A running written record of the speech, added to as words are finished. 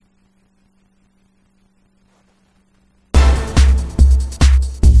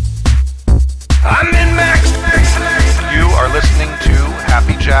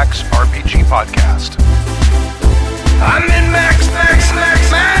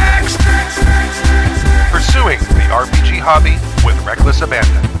reckless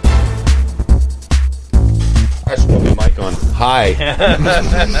abandon. I should put my mic on. Hi.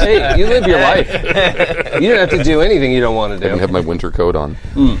 Hey, you live your life. You don't have to do anything you don't want to I do. have my winter coat on.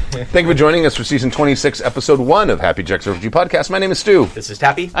 Thank you for joining us for Season 26, Episode 1 of Happy Jack's RPG Podcast. My name is Stu. This is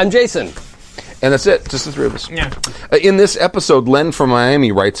Tappy. I'm Jason. And that's it, just the three of us. Yeah. In this episode, Len from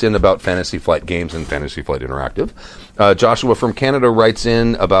Miami writes in about Fantasy Flight Games and Fantasy Flight Interactive. Joshua from Canada writes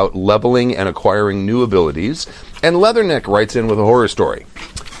in about leveling and acquiring new abilities. And Leatherneck writes in with a horror story.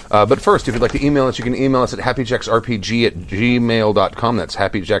 But first, if you'd like to email us, you can email us at happyjacksrpg@gmail.com. That's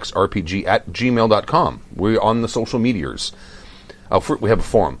happyjacksrpg@gmail.com. We're on the social meteors. We have a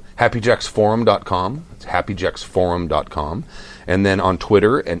forum, happyjacksforum.com. It's happyjacksforum.com. And then on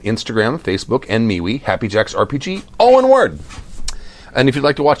Twitter and Instagram, Facebook, and MeWe, happyjacksrpg, all one word. And if you'd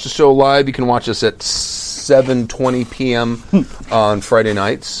like to watch the show live, you can watch us at 7:20 p.m. on Friday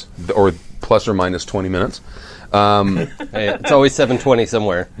nights, or plus or minus 20 minutes. Hey, it's always 7:20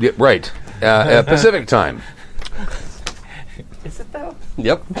 somewhere. Yeah, right. At Pacific time. Is it though?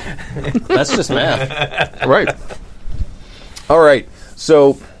 Yep. That's just math. Right. All right.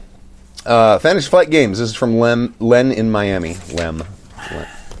 So, Fantasy Flight Games. This is from Len in Miami. Lem.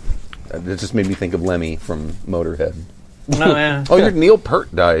 It just made me think of Lemmy from Motorhead. No, yeah. Oh, your Neil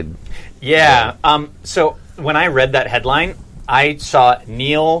Peart died. Yeah. So when I read that headline, I saw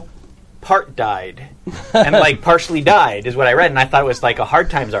Neil Part died, and like partially died is what I read, and I thought it was like a Hard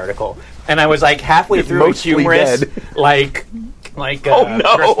Times article, and I was like halfway through a Mostly humorous dead. like Oh,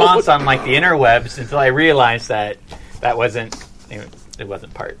 no. response on like the interwebs until I realized that wasn't it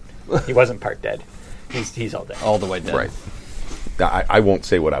wasn't Part. He wasn't Part dead. He's all dead. All the way dead. Right. I won't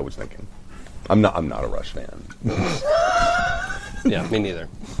say what I was thinking. I'm not a Rush fan. Yeah, me neither.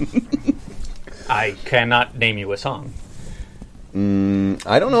 I cannot name you a song.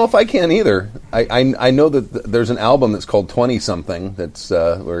 I don't know if I can either. I know that there's an album that's called 20-something that's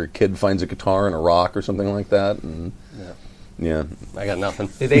where a kid finds a guitar and a rock or something like that. And yeah. I got nothing.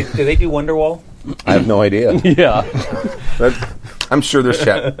 Do they do Wonderwall? I have no idea. Yeah. I'm sure there's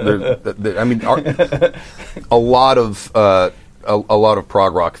chat. I mean, a lot of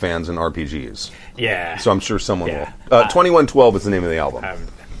prog rock fans and RPGs. Yeah. So I'm sure someone Yeah. will. 2112 is the name of the album.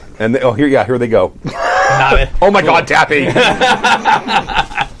 And here they go. Not it. Oh my God, Tappy!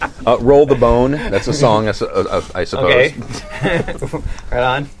 Roll the Bone. That's a song, I suppose. Okay. Right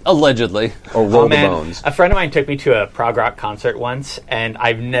on. Allegedly. Or Roll the Man, Bones. a friend of mine took me to a prog rock concert once, and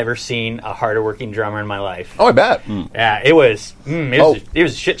I've never seen a harder working drummer in my life. Oh, I bet. Yeah, it was a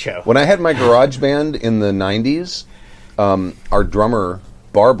shit show. When I had my garage band in the 90s, our drummer,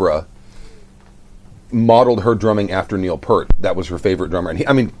 Barbara, modeled her drumming after Neil Peart. That was her favorite drummer.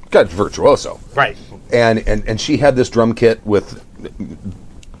 And virtuoso. Right. And she had this drum kit with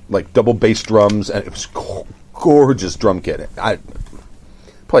like double bass drums, and it was gorgeous drum kit.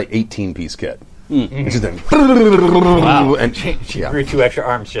 Probably 18-piece kit. And she's then, Wow. and She grew 2 extra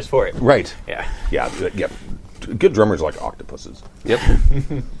arms just for it. right. Yeah. Yeah. Good drummers are like octopuses. Yep.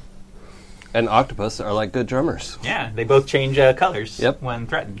 And octopus are like good drummers. Yeah, they both change colors Yep. when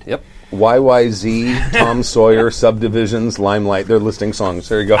threatened. Yep. YYZ, Tom Sawyer, Subdivisions, Limelight. They're listing songs.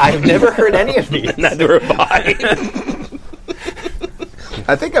 There you go. I've never heard any of these. Neither have I.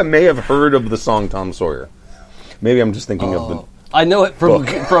 I think I may have heard of the song Tom Sawyer. Maybe I'm just thinking of the... I know it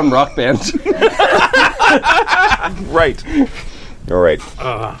from Rock Band. Right. All right.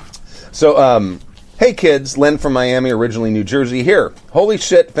 So, hey kids, Len from Miami, originally New Jersey, here. Holy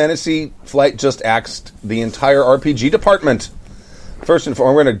shit, Fantasy Flight just axed the entire RPG department. First and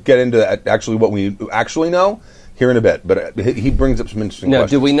foremost, we're going to get into that, actually what we actually know here in a bit, but he brings up some interesting No,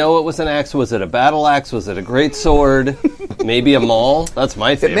 questions. do we know it was an axe? Was it a battle axe? Was it a great sword? Maybe a maul? That's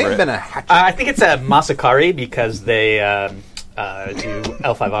my It favorite. may have been a hatchet. I think it's a Masakari because they do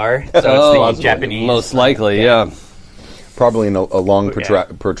L5R, so it's Oh, the Japanese. Most likely, yeah. Probably in a long, Yeah.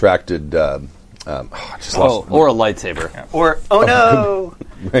 protracted... I just lost... Or a lightsaber. Or, oh no!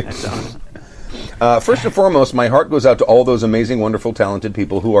 First and foremost, my heart goes out to all those amazing, wonderful, talented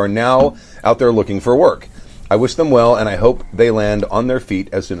people who are now out there looking for work. I wish them well, and I hope they land on their feet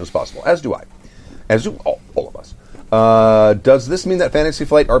as soon as possible. As do I. As do all of us. Does this mean that Fantasy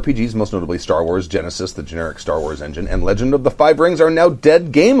Flight RPGs, most notably Star Wars, Genesis, the generic Star Wars engine, and Legend of the Five Rings, are now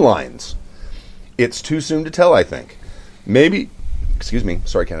dead game lines? It's too soon to tell, I think. Maybe,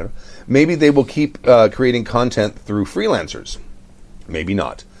 sorry, Canada. Maybe they will keep creating content through freelancers. Maybe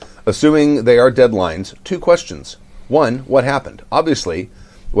not. Assuming they are deadlines, 2 questions. 1, what happened? Obviously,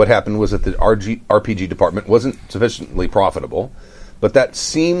 what happened was that the RPG department wasn't sufficiently profitable, but that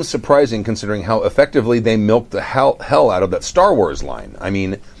seems surprising considering how effectively they milked the hell out of that Star Wars line. I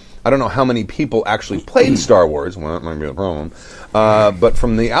mean, I don't know how many people actually played Star Wars. Well, that might be a problem. But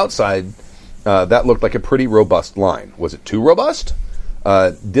from the outside, that looked like a pretty robust line. Was it too robust?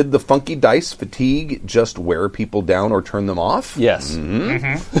 Did the funky dice fatigue just wear people down or turn them off? Yes.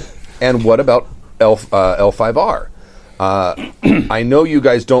 And what about L5R? I know you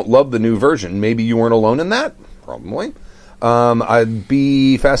guys don't love the new version. Maybe you weren't alone in that? Probably. I'd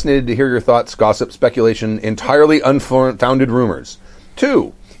be fascinated to hear your thoughts, gossip, speculation, entirely unfounded rumors.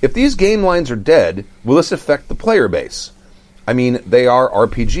 2, if these game lines are dead, will this affect the player base? I mean, they are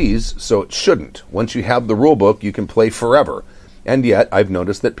RPGs, so it shouldn't. Once you have the rulebook, you can play forever. And yet, I've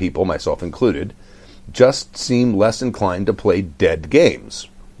noticed that people, myself included, just seem less inclined to play dead games.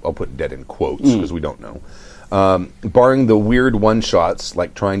 I'll put dead in quotes, because we don't know. Barring the weird one-shots,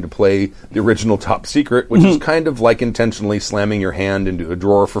 like trying to play the original Top Secret, which is kind of like intentionally slamming your hand into a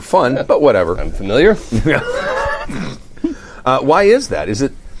drawer for fun, but whatever. I'm familiar. Why is that? Is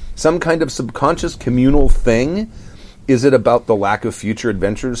it some kind of subconscious communal thing? Is it about the lack of future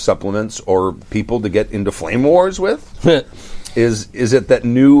adventures, supplements, or people to get into flame wars with? Is it that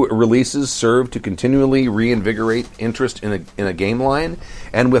new releases serve to continually reinvigorate interest in a game line?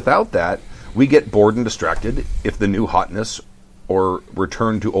 And without that, we get bored and distracted if the new hotness or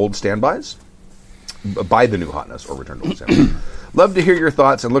return to old standbys? By the new hotness or return to old standbys. Love to hear your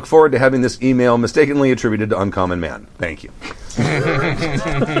thoughts and look forward to having this email mistakenly attributed to Uncommon Man. Thank you.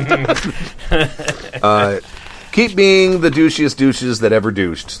 Keep being the douchiest douches that ever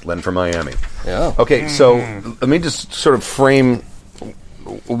douched. Len from Miami. Yeah. Okay, so let me just sort of frame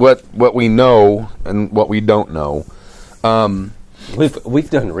what we know and what we don't know. We've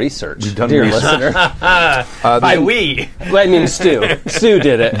done research, We've done dear research. listener. By we. Well, I mean, Stu. Stu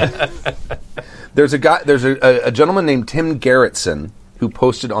did it. There's a gentleman named Tim Garrettson who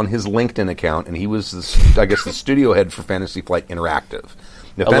posted on his LinkedIn account, and he was, the studio head for Fantasy Flight Interactive.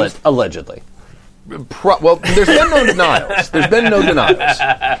 Now, Allegedly. Well, there's been no denials. There's been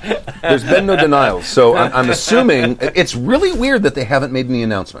no denials. So I'm assuming it's really weird that they haven't made any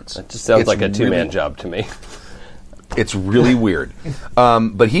announcements. It just sounds like a two-man job to me. It's really weird.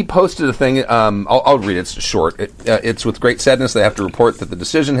 But he posted a thing. I'll read it. It's short. It's with great sadness that I have to report that the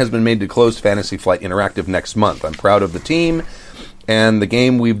decision has been made to close Fantasy Flight Interactive next month. I'm proud of the team and the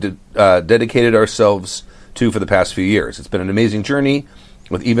game we've dedicated ourselves to for the past few years. It's been an amazing journey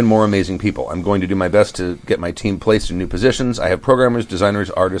with even more amazing people. I'm going to do my best to get my team placed in new positions. I have programmers, designers,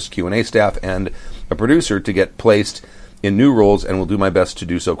 artists, Q&A staff, and a producer to get placed in new roles, and will do my best to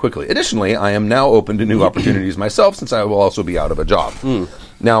do so quickly. Additionally, I am now open to new opportunities myself, since I will also be out of a job.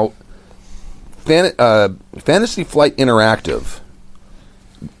 Now, Fantasy Flight Interactive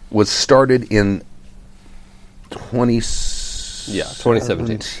was started in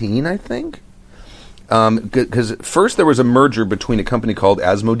 2017, I think. Because first there was a merger between a company called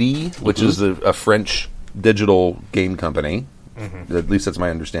Asmodee, which is a French digital game company, at least that's my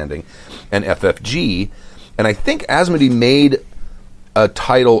understanding, and FFG. And I think Asmodee made a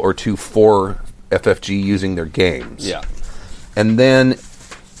title or two for FFG using their games. Yeah. And then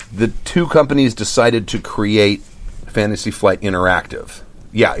the two companies decided to create Fantasy Flight Interactive.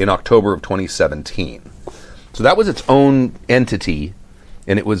 Yeah, in October of 2017. So that was its own entity,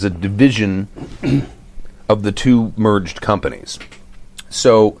 and it was a division of the two merged companies.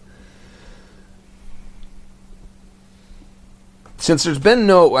 So, since there's been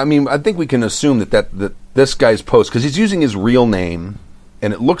no, I think we can assume that this guy's post, because he's using his real name,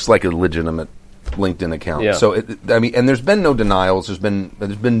 and it looks like a legitimate LinkedIn account. Yeah. So, and there's been no denials. There's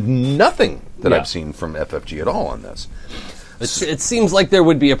been nothing that I've seen from FFG at all on this. It seems like there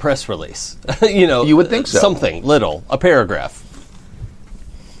would be a press release. You would think so. Something little, a paragraph.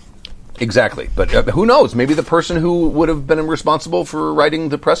 Exactly, but who knows? Maybe the person who would have been responsible for writing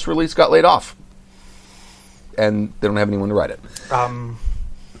the press release got laid off, and they don't have anyone to write it.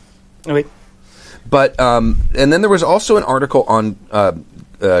 Wait. But and then there was also an article on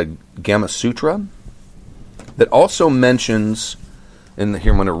Gamma Sutra that also mentions, and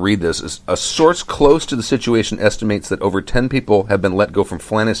here I'm going to read this, is a source close to the situation estimates that over 10 people have been let go from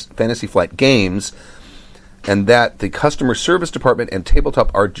Fantasy Flight Games, and that the customer service department and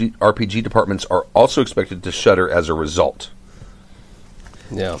tabletop RPG departments are also expected to shutter as a result.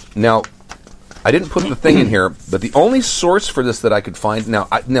 Yeah. Now, I didn't put the thing in here, but the only source for this that I could find,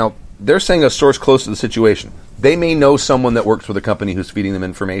 now they're saying a source close to the situation. They may know someone that works for the company who's feeding them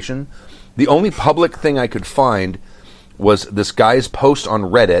information. The only public thing I could find was this guy's post on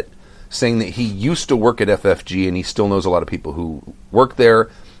Reddit saying that he used to work at FFG and he still knows a lot of people who work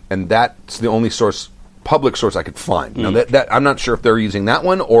there, and that's the only public source I could find. Now that I'm not sure if they're using that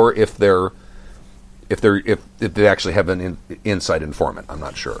one or if if they actually have an inside informant. I'm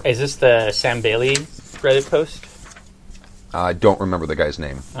not sure. Is this the Sam Bailey Reddit post? I don't remember the guy's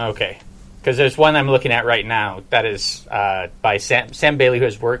name. Okay. Because there's one I'm looking at right now that is by Sam Bailey, who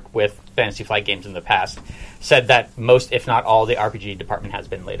has worked with Fantasy Flight Games in the past, said that most, if not all, the RPG department has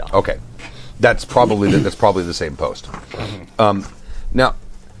been laid off. Okay, that's probably the same post. Now,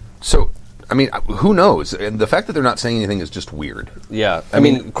 so I mean, who knows? And the fact that they're not saying anything is just weird. Yeah, I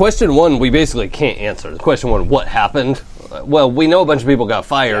mean, question one we basically can't answer. Question one, what happened? Well, we know a bunch of people got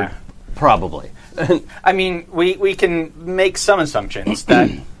fired, probably. I mean, we can make some assumptions that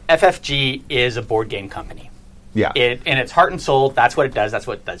FFG is a board game company. Yeah. In its heart and soul, that's what it does. That's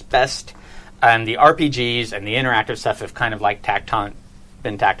what it does best. And the RPGs and the interactive stuff have kind of like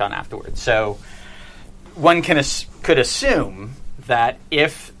been tacked on afterwards. So one could assume that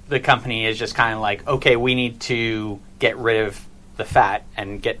if the company is just kind of like, okay, we need to get rid of the fat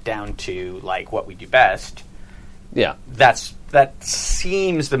and get down to like what we do best. Yeah. That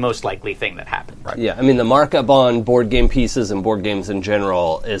seems the most likely thing that happened. Right. Yeah, I mean, the markup on board game pieces and board games in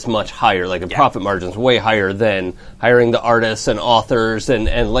general is much higher. Like, the profit margin's way higher than hiring the artists and authors and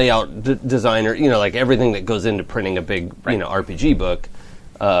layout designer, like everything that goes into printing a big, RPG book,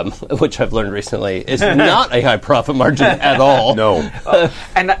 which I've learned recently is not a high profit margin at all. No.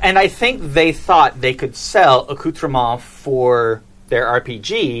 And I think they thought they could sell accoutrement for their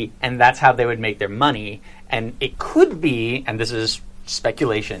RPG, and that's how they would make their money. And it could be, and this is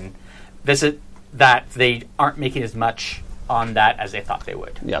speculation, that they aren't making as much on that as they thought they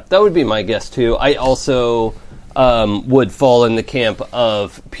would. Yeah, that would be my guess, too. I also would fall in the camp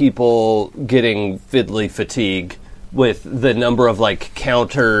of people getting fiddly fatigue with the number of,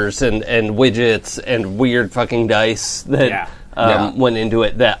 counters and widgets and weird fucking dice that went into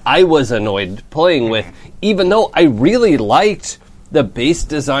it that I was annoyed playing with, even though I really liked the base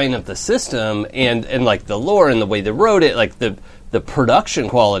design of the system and the lore and the way they wrote it, the production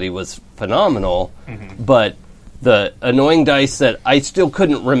quality was phenomenal, but the annoying dice that I still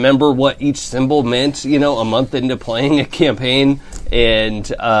couldn't remember what each symbol meant, a month into playing a campaign, and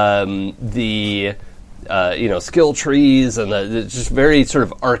the skill trees and the just very sort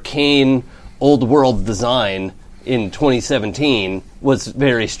of arcane old world design in 2017 was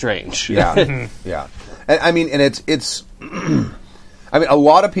very strange. Yeah, yeah. I mean, and it's. I mean, a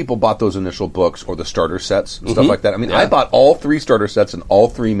lot of people bought those initial books or the starter sets and stuff like that. I mean, I bought all 3 starter sets and all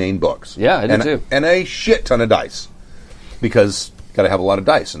 3 main books. Yeah, I did too. And a shit ton of dice. Because got to have a lot of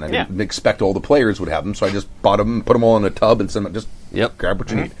dice. And I didn't expect all the players would have them, so I just bought them and put them all in a tub and sent them, just grab what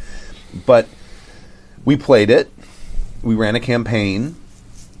you need. But we played it. We ran a campaign.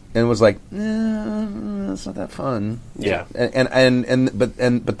 And it was like, it's not that fun. Yeah.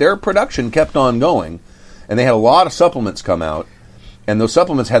 But their production kept on going. And they had a lot of supplements come out. And those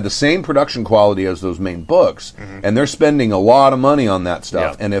supplements had the same production quality as those main books, and they're spending a lot of money on that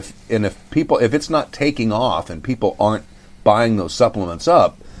stuff. Yeah. And if it's not taking off and people aren't buying those supplements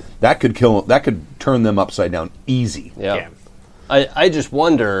up, that could turn them upside down easy. Yeah. I just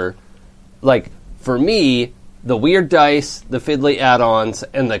wonder, for me, the weird dice, the fiddly add-ons,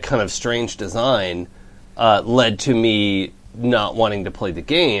 and the kind of strange design led to me not wanting to play the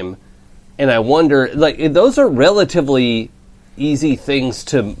game. And I wonder, those are relatively easy things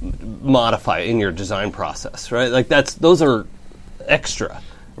to modify in your design process, right? Those are extra.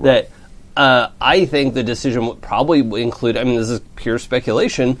 That I think the decision would probably include. I mean, this is pure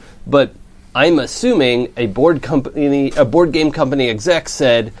speculation, but I'm assuming a board game company exec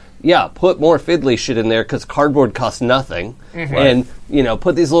said, "Yeah, put more fiddly shit in there because cardboard costs nothing, and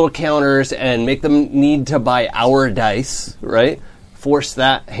put these little counters and make them need to buy our dice, right?" Force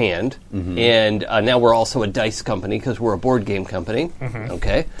that hand, and now we're also a dice company because we're a board game company.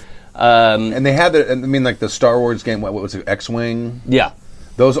 Okay, and they had the Star Wars game. What was it, X-Wing? Yeah,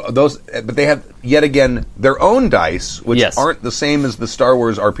 those, but they have yet again their own dice, which aren't the same as the Star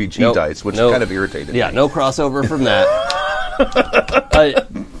Wars RPG dice, which kind of irritated me. Yeah, no crossover from that.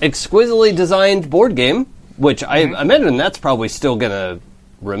 Exquisitely designed board game, which I imagine that's probably still going to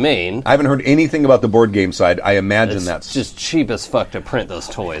remain. I haven't heard anything about the board game side. I imagine that's just cheap as fuck to print those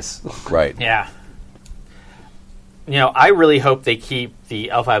toys. Right. Yeah. I really hope they keep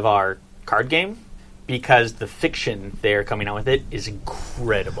the L5R card game because the fiction they're coming out with it is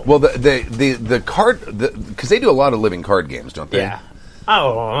incredible. Well, the card, because they do a lot of living card games, don't they? Yeah.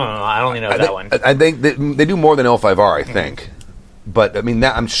 Oh, I only know that one. I think they do more than L5R, I think. But I mean,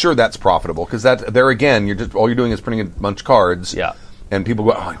 I'm sure that's profitable because there again, all you're doing is printing a bunch of cards. Yeah. And people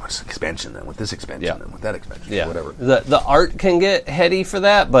go, oh, you want this expansion, and with this expansion, and with that expansion, whatever. The art can get heady for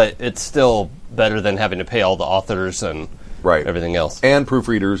that, but it's still better than having to pay all the authors and Right. everything else. And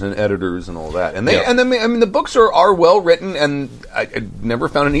proofreaders and editors and all that. And they Yeah. and then, I mean the books are well written, and I never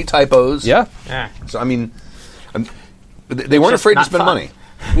found any typos. Yeah. Yeah. So I mean, they weren't just afraid to not spend fun. money.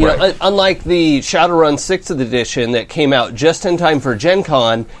 You Right. know, unlike the Shadowrun 6th edition that came out just in time for Gen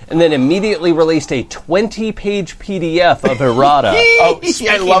Con and then immediately released a 20-page PDF of errata. Oh,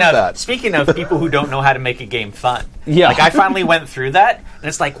 I love that. Speaking of people who don't know how to make a game fun, Yeah. like I finally went through that, and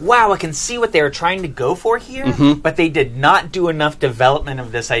it's like, wow, I can see what they were trying to go for here, but they did not do enough development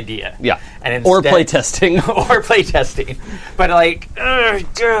of this idea. Yeah. and Or instead- playtesting. or playtesting, but like,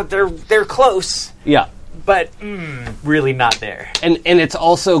 they're close, Yeah. but really not there. And it's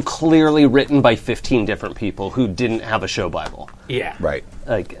also clearly written by 15 different people who didn't have a show Bible. Yeah, Right.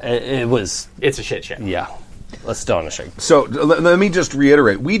 Like, it was, It's a shit show. yeah, astonishing. So let me just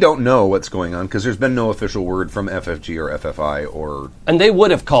reiterate: we don't know what's going on because there's been no official word from FFG or FFI or. And they would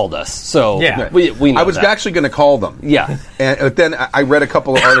have called us, so Yeah. we know I was that. actually going to call them. Yeah. And but then I read a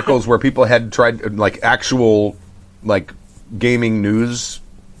couple of articles where people had tried like actual like gaming news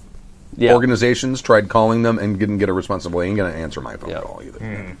Yeah. organizations tried calling them and didn't get a response. Well, you ain't going to answer my phone Yeah. call either.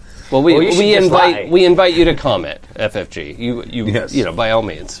 Well, Well, you should just lie. we invite you to comment, FFG. You Yes. you know, by all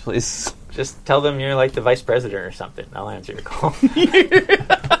means, please. Just tell them you're like the vice president or something. I'll answer your call.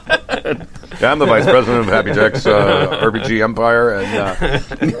 Yeah, I'm the vice president of Happy Jacks RPG Empire, and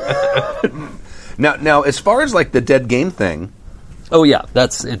now as far as like the dead game thing, Oh yeah,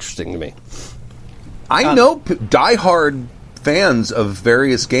 that's interesting to me. I know diehard fans of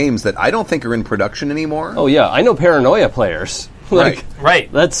various games that I don't think are in production anymore. Oh yeah, I know paranoia players. Like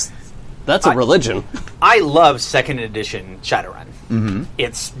Right. that's a religion. I love second edition Shadowrun. Mm-hmm.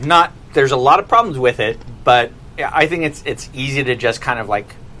 It's not. There's a lot of problems with it, but I think it's easy to just kind of like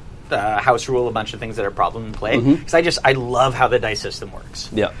house rule a bunch of things that are problem in play. Because I love how the dice system works.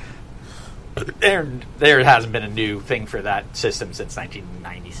 Yeah. There hasn't been a new thing for that system since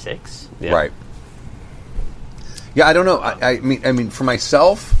 1996. Yeah. Right. Yeah, I don't know. I mean, for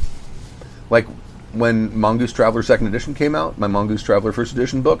myself, like when Mongoose Traveler Second Edition came out, my Mongoose Traveler First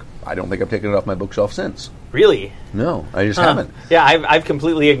Edition book, I don't think I've taken it off my bookshelf since. Really? No, I just haven't. Yeah, I've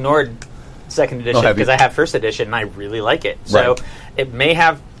completely ignored second edition have you? because I have first edition and I really like it. So Right. it may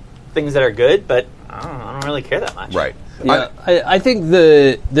have things that are good, but I don't really care that much. Right. Yeah, I think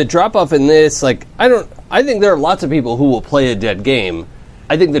the drop off in this, like, I think there are lots of people who will play a dead game.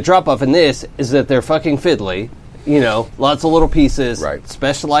 I think the drop off in this is that they're fucking fiddly. You know, lots of little pieces, Right.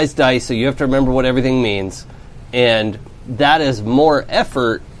 specialized dice, so you have to remember what everything means, and that is more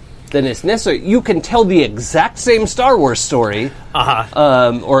effort than is necessary. You can tell the exact same Star Wars story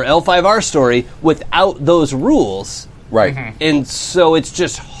or L5R story without those rules. Right. And so it's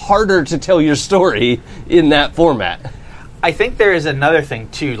just harder to tell your story in that format. I think there is another thing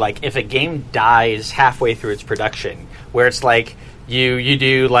too. Like if a game dies halfway through its production, where it's like you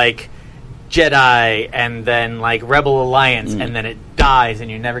do like Jedi and then like Rebel Alliance, and then it dies and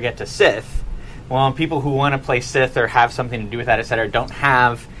you never get to Sith. Well, people who want to play Sith or have something to do with that, etc., don't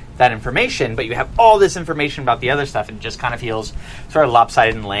have that information, but you have all this information about the other stuff, and it just kind of feels sort of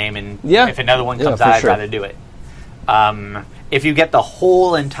lopsided and lame. And Yeah. if another one Yeah, comes for out, I'd sure. rather do it. If you get the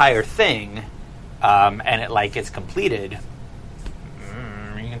whole entire thing and it like gets completed,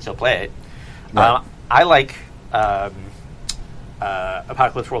 you can still play it. Right. I like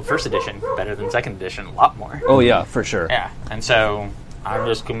Apocalypse World First Edition better than Second Edition a lot more. Oh yeah, for sure. Yeah, and so I'm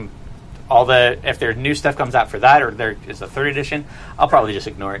just if there's new stuff comes out for that, or there is a third edition, I'll probably just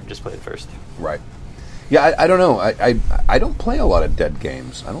ignore it and just play it first. Right. Yeah, I don't know. I don't play a lot of dead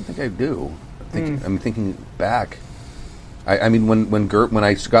games. I don't think I do. I'm thinking back. I mean, when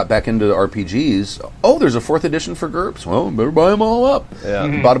I got back into RPGs, there's a fourth edition for GURPS. Well, better buy them all up.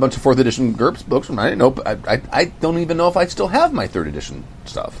 Yeah. Bought a bunch of fourth edition GURPS books. And I didn't know. I don't even know if I still have my third edition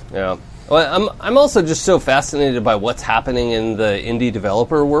stuff. Yeah. Well, I'm also just so fascinated by what's happening in the indie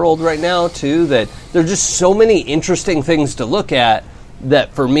developer world right now too. That there are just so many interesting things to look at.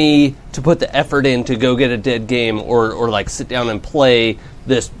 That for me to put the effort in to go get a dead game or like sit down and play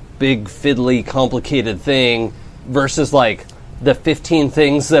this big fiddly complicated thing versus like the 15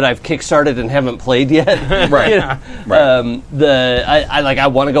 things that I've kickstarted and haven't played yet. Right. You know? Right. I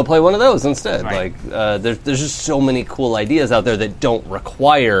want to go play one of those instead. Right. Like there's just so many cool ideas out there that don't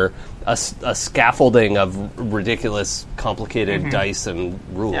require a scaffolding of ridiculous complicated dice and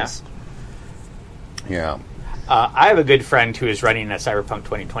rules. Yeah. I have a good friend who is running a Cyberpunk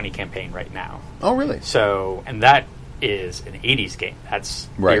 2020 campaign right now. Oh, really? So, and that is an 80s game. That's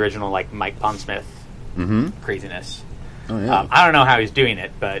Right. the original, like, Mike Pondsmith craziness. Oh, yeah. I don't know how he's doing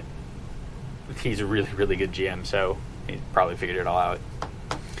it, but he's a really, really good GM, so he probably figured it all out.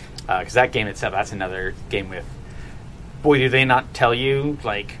 Because that game itself, that's another game with boy, do they not tell you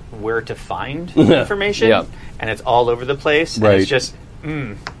like where to find information? Yeah. And it's all over the place. Right. And it's just,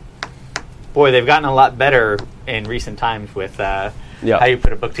 boy, they've gotten a lot better in recent times with how you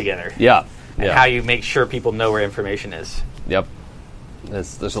put a book together. Yeah. And how you make sure people know where information is. Yep.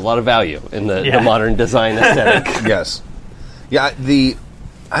 There's a lot of value in the modern design aesthetic. Yes. Yeah,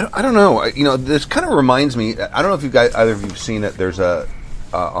 I don't know. This kind of reminds me, I don't know if you guys, either of you have seen it, there's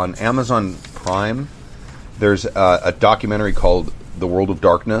on Amazon Prime, there's a documentary called The World of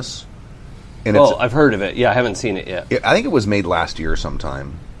Darkness. And I've heard of it. Yeah, I haven't seen it yet. I think it was made last year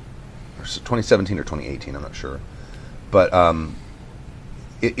sometime. Or 2017 or 2018, I'm not sure. But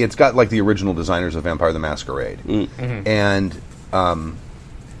it's got like the original designers of Vampire the Masquerade. Mm-hmm. And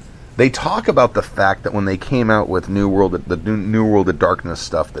they talk about the fact that when they came out with New World of Darkness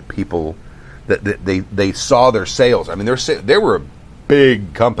stuff, that people that they saw their sales. I mean, they were a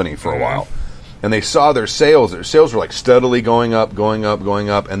big company for a while, and they saw their sales. Their sales were like steadily going up,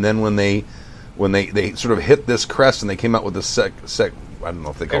 and then when they sort of hit this crest and they came out with the I don't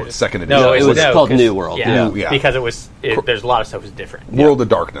know if they call it second edition. No, it was called New World. Yeah, because there's a lot of stuff was different. World of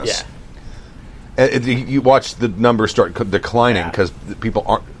Darkness. Yeah. You watch the numbers start declining because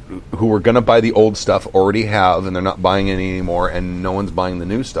people who were going to buy the old stuff already have, and they're not buying it anymore, and no one's buying the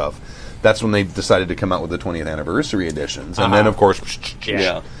new stuff. That's when they decided to come out with the 20th anniversary editions, and then of course,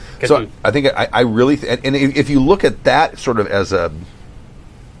 So I think I really, and if you look at that sort of as a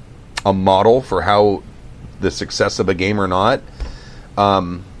model for how the success of a game or not,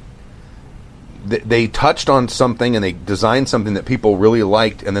 they touched on something and they designed something that people really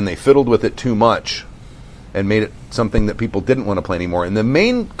liked, and then they fiddled with it too much and made it something that people didn't want to play anymore. And the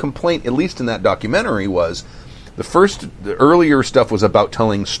main complaint, at least in that documentary, was the earlier stuff was about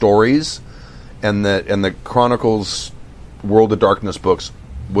telling stories, and the Chronicles World of Darkness books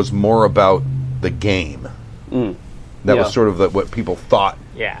was more about the game. That was sort of what people thought.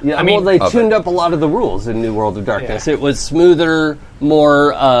 Yeah. I mean, they tuned up a lot of the rules in New World of Darkness. It was smoother,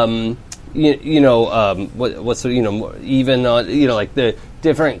 more, what's more even on, like the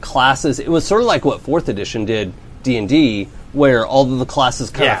different classes. It was sort of like what 4th edition did, D&D, where all of the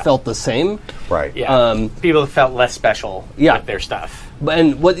classes kind of felt the same. Right. Yeah. People felt less special with their stuff.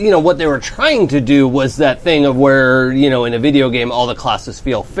 And what they were trying to do was that thing of where, in a video game, all the classes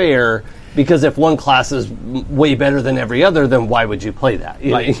feel fair. Because if one class is way better than every other, then why would you play that?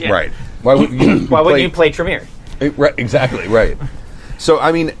 Right. Why would you? Wouldn't you play Tremere? Right. Exactly. Right. So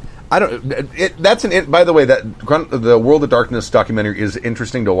I mean, I don't. By the way, the World of Darkness documentary is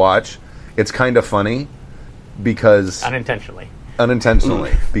interesting to watch. It's kind of funny because unintentionally,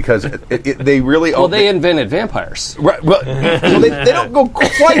 because they really they invented vampires. Right. Well, they don't go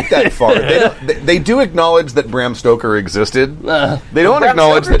quite that far. They do acknowledge that Bram Stoker existed. They don't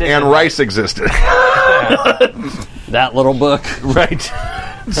acknowledge that Anne Rice existed. That little book, right?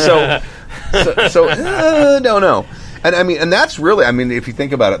 So don't know. And I mean, and that's really, I mean, if you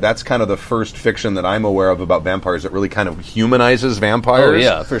think about it, that's kind of the first fiction that I'm aware of about vampires that really kind of humanizes vampires. Oh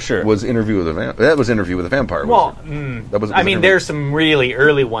yeah, for sure. Was Interview with a That was Interview with a Vampire. Well, there's some really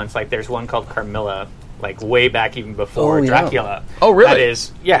early ones. Like there's one called Carmilla, like way back even before Dracula. Oh, really? That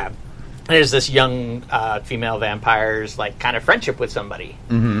is, There's this young female vampire's like kind of friendship with somebody,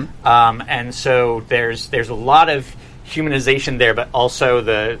 and so there's a lot of humanization there, but also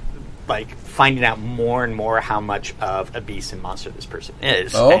the finding out more and more how much of a beast and monster this person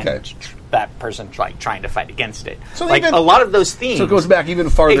is. Oh, okay. And that person's trying to fight against it. So a lot of those themes. So it goes back even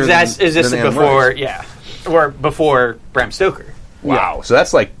farther. Existed before, or before Bram Stoker. Wow. Yeah. So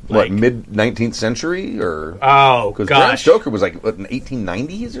that's like mid 19th century, or because Bram Stoker was like in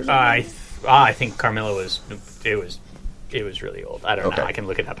 1890s or something. I think Carmilla was really old. I don't know. I can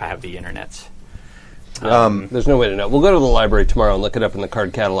look it up. I have the internets. There's no way to know. We'll go to the library tomorrow and look it up in the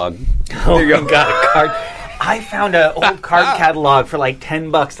card catalog. There you go. Got a card. I found an old card catalog for like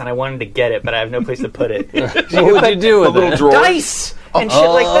 $10, and I wanted to get it, but I have no place to put it. What would you do with a little it? drawer? Dice and shit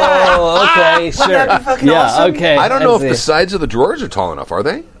like that. Oh, okay, sure. Wouldn't that be fucking awesome? Okay. I don't know if the sides of the drawers are tall enough. Are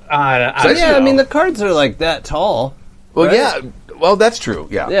they? I mean the cards are like that tall. Well, right? yeah. Well, that's true.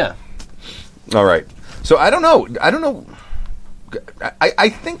 Yeah. Yeah. All right. So I don't know. I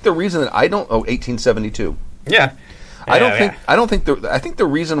think the reason that I don't 1872. Yeah. I think the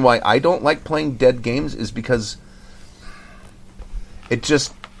reason why I don't like playing dead games is because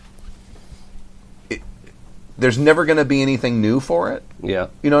there's never going to be anything new for it. Yeah.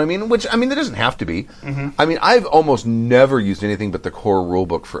 You know what I mean? Which, I mean, there doesn't have to be. Mm-hmm. I mean, I've almost never used anything but the core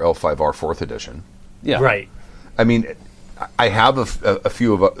rulebook for L5R 4th edition. Yeah. Right. I mean, I have a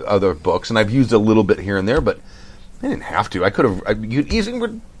few of other books, and I've used a little bit here and there, but I didn't have to. I could have. You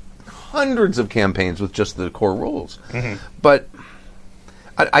easily hundreds of campaigns with just the core rules. But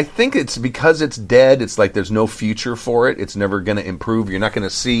I think it's because it's dead. It's like there's no future for it. It's never going to improve. You're not going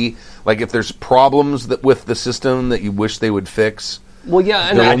to see, like, if there's problems with the system that you wish they would fix. Well, yeah,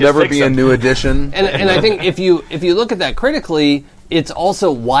 and There will never fix be a them. new edition. And I think if you look at that critically, it's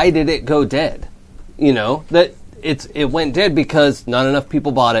also why did it go dead? You know, that it went dead because not enough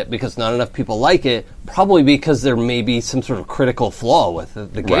people bought it, because not enough people like it, probably because there may be some sort of critical flaw with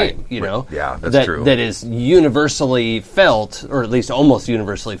the game, Right. you know? Yeah, that's true. That is universally felt, or at least almost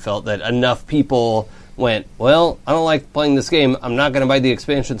universally felt, that enough people went, well, I don't like playing this game, I'm not going to buy the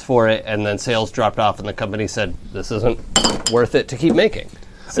expansions for it, and then sales dropped off and the company said, this isn't worth it to keep making.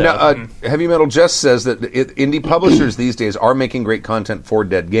 So, Now, Heavy Metal Just says that indie publishers these days are making great content for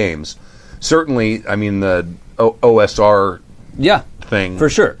dead games. Certainly, I mean, the OSR yeah, thing. for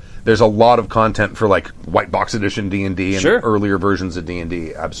sure. There's a lot of content for, like, white box edition D&D and Sure. earlier versions of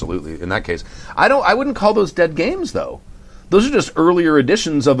D&D. Absolutely. In that case, I wouldn't call those dead games, though. Those are just earlier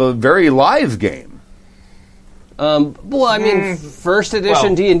editions of a very live game. Well, I mean, first edition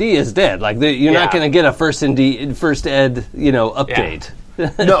well- D&D is dead. Like, you're not Yeah. going to get a first ed, update.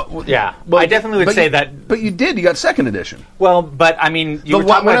 No, Yeah. I definitely would but say you- that- But you did. You got second edition. Well, but I mean, you were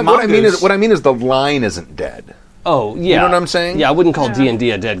talking What about I mean Mongoose. is the line isn't dead. Oh, yeah. know what I'm saying? Yeah, I wouldn't call D&D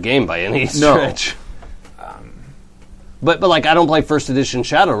a dead game by any stretch. But like, I don't play first edition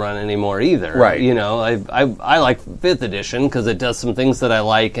Shadowrun anymore either. Right. You know, I like fifth edition because it does some things that I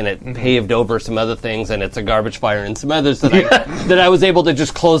like, and it paved over some other things, and it's a garbage fire and some others that that I was able to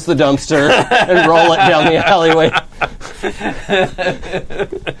just close the dumpster and roll it down the alleyway.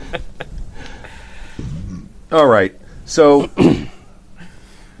 All right. So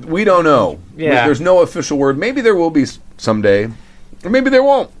we don't know. Yeah. There's no official word. Maybe there will be someday, or maybe there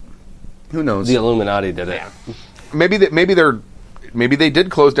won't. Who knows? The Illuminati did it. Maybe they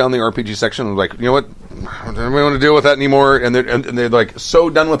did close down the RPG section and was like, you know what? I don't want to deal with that anymore. And they're like so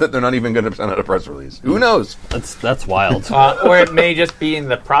done with it, they're not even going to send out a press release. Who knows? That's wild. Or it may just be in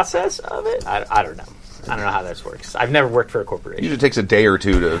the process of it. I don't know. I don't know how this works. I've never worked for a It corporation. usually takes a day or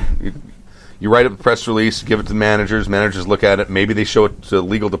two to. You write up a press release, give it to the managers. Managers look at it. Maybe they show it to the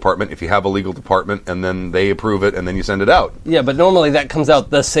legal department if you have a legal department, and then they approve it, and then you send it out. Yeah, but normally that comes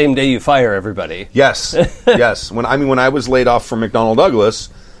out the same day you fire everybody. Yes, yes. When I was laid off from McDonnell Douglas,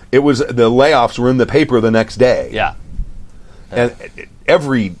 it was the layoffs were in the paper the next day. Yeah. And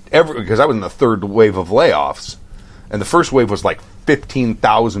every because I was in the third wave of layoffs, and the first wave was like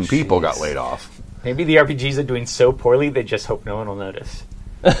 15,000 people got laid off. Maybe the RPGs are doing so poorly they just hope no one will notice.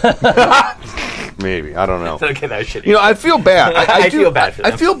 Maybe, I don't know. Okay, that was shitty. You know, I feel bad. I I feel bad for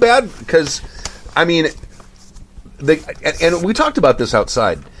them. I feel bad because, I mean, and we talked about this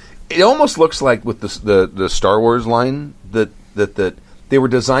outside. It almost looks like with the Star Wars line that they were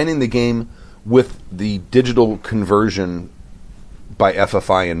designing the game with the digital conversion by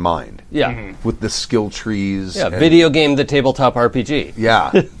FFI in mind. Yeah. With the skill trees. Yeah, and- video game, the tabletop RPG.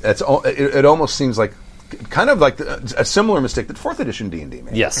 Yeah, it almost seems like kind of like a similar mistake that 4th edition D&D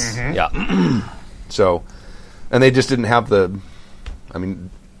made. Yes. Yeah. So, and they just didn't have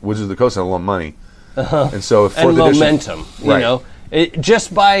Wizards of the Coast had a lot of money. And so if 4th And edition, momentum, you Right. know.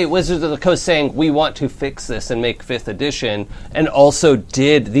 Just by Wizards of the Coast saying, we want to fix this and make 5th edition, and also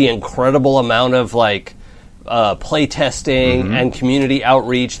did the incredible amount of, like, play testing and community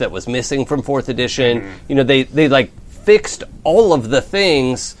outreach that was missing from 4th edition. You know, they like, fixed all of the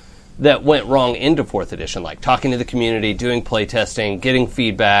things that went wrong into 4th edition, like talking to the community, doing play testing, getting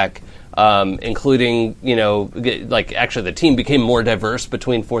feedback, including, you know, like actually the team became more diverse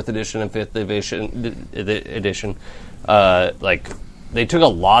between 4th edition and 5th edition. Like they took a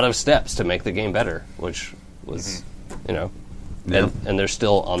lot of steps to make the game better, which was, you know, and they're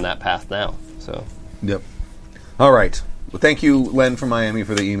still on that path now. So, Yep. All right. Well, thank you, Len from Miami,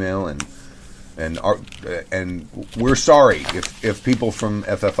 for the email, and we're sorry if people from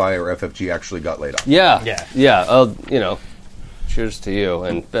FFI or FFG actually got laid off. yeah. Yeah. You know, cheers to you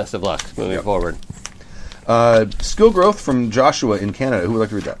and best of luck moving forward. Skill growth from Joshua in Canada. Who would like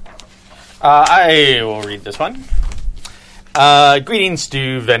to read that? I will read this one. Greetings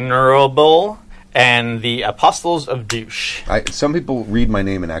to Venerable and the Apostles of Douche. Some people read my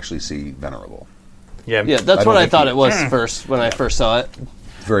name and actually see Venerable. Yeah, I that's don't what I think thought he- it was first when I first saw it.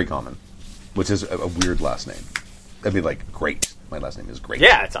 Very common, which is a weird last name. That'd be like Great. My last name is Great.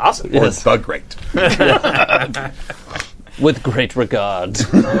 Yeah, it's awesome. Or Yes. The Great. With great regard.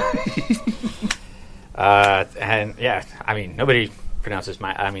 And yeah, I mean, nobody pronounces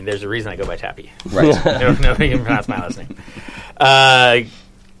my. I mean, there's a reason I go by Tappy. Right. Nobody can pronounce my last name.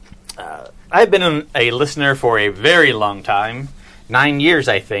 I've been a listener for a very long time, 9 years,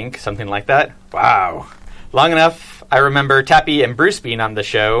 I think, something like that. Wow. Long enough, I remember Tappy and Bruce being on the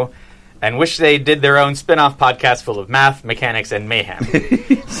show and wish they did their own spin-off podcast full of math, mechanics, and mayhem.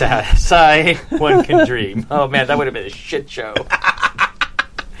 Sigh, one can dream. Oh, man, that would have been a shit show.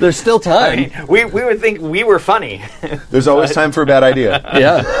 There's still time. I mean, we would think we were funny. There's always time for a bad idea.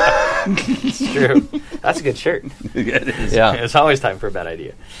 Yeah. It's true. That's a good shirt. It is. Yeah. There's always time for a bad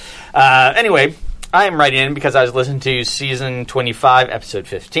idea. Anyway, I am writing in because I was listening to Season 25, Episode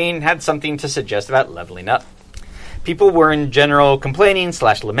 15, had something to suggest about leveling up. People were in general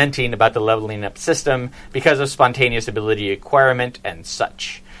complaining/lamenting about the leveling up system because of spontaneous ability acquirement and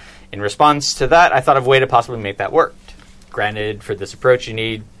such. In response to that, I thought of a way to possibly make that work. Granted, for this approach, you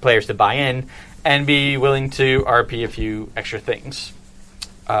need players to buy in and be willing to RP a few extra things.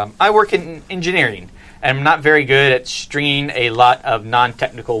 I work in engineering, and I'm not very good at stringing a lot of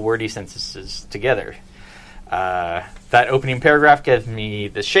non-technical wordy sentences together. That opening paragraph gives me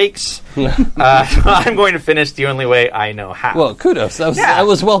the shakes. So I'm going to finish the only way I know how. Well, kudos. That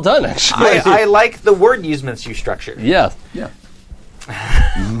was well done, actually. I like the word usements you structure. Yeah. Yeah.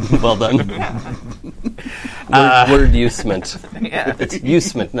 Well done. Word usement. Yeah. It's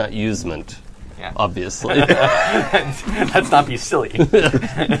usement, not usement. Yeah. Obviously. Let's not be silly.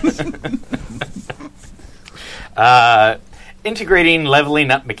 Integrating leveling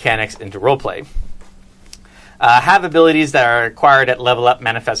up mechanics into roleplay. Have abilities that are acquired at level up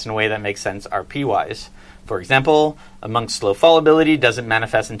manifest in a way that makes sense RP-wise. For example, a monk's slow fall ability doesn't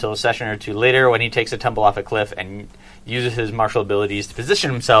manifest until a session or two later when he takes a tumble off a cliff and uses his martial abilities to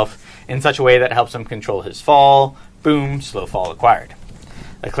position himself in such a way that helps him control his fall. Boom, slow fall acquired.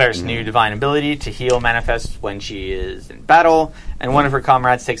 A cleric's new divine ability to heal manifests when she is in battle, and one of her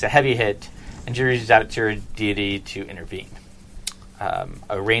comrades takes a heavy hit, and she reaches out to her deity to intervene.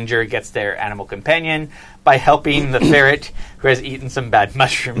 A ranger gets their animal companion by helping the ferret who has eaten some bad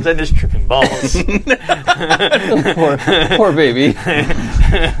mushrooms and is tripping balls. Poor baby.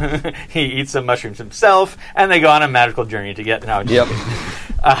 He eats some mushrooms himself, and they go on a magical journey together. No, Yep.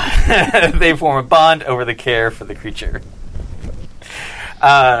 they form a bond over the care for the creature.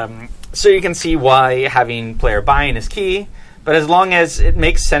 So you can see why having player buy-in is key. But as long as it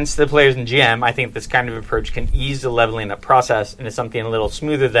makes sense to the players and GM, I think this kind of approach can ease the leveling up process into something a little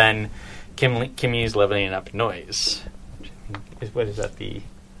smoother than Kimmy's leveling up noise. What is that?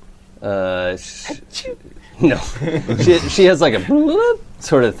 No. she has like a bloop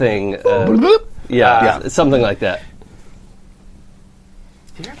sort of thing. Yeah, something like that.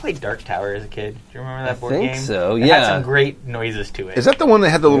 Did you ever play Dark Tower as a kid? Do you remember that board think game? so, It yeah. had some great noises to it. Is that the one that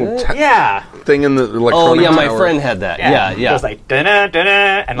had the little Yeah. thing in the Oh, electronic yeah, my tower? friend had that. Yeah. It was like da-na,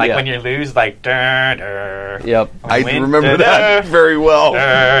 da-na, and like Yeah. when you lose, like da-da. Yep. I Win, remember da-da, that very well.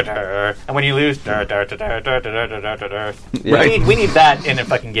 da-da. And when you lose, da-da-da-da-da-da-da-da-da. Right. We need that in a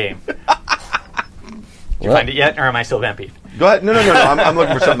fucking game. Did you Well, find it yet, or am I still vampy? Go ahead. No. I'm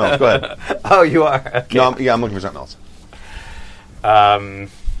looking for something else. Go ahead. Oh, you are? Okay. No, I'm looking for something else.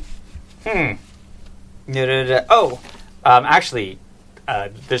 Actually,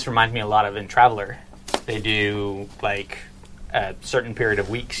 this reminds me a lot of in Traveler. They do, like, a certain period of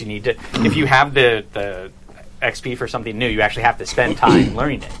weeks. You need to, if you have the XP for something new, you actually have to spend time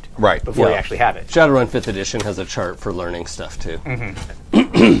learning it. Right. Before you Yeah. actually have it. Shadowrun 5th Edition has a chart for learning stuff, too.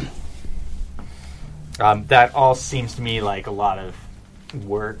 That all seems to me like a lot of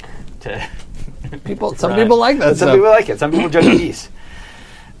work to Some run. people like that Some stuff. people like it. Some people judge these.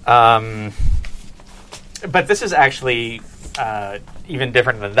 But this is actually even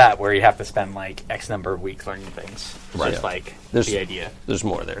different than that, where you have to spend like X number of weeks learning things. Right. Just like There's- the idea. There's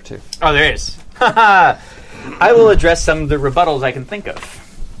more there, too. Oh, there is. I will address some of the rebuttals I can think of.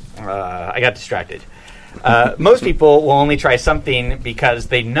 I got distracted. Most people will only try something because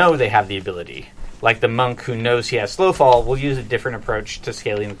they know they have the ability. Like the monk who knows he has slow fall will use a different approach to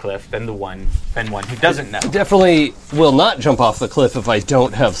scaling the cliff than one who doesn't know. Definitely will not jump off the cliff if I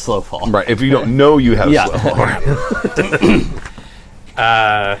don't have slow fall. Right. If you don't know you have Yeah.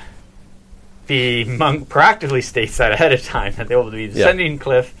 slow. The monk practically states that ahead of time that they will be descending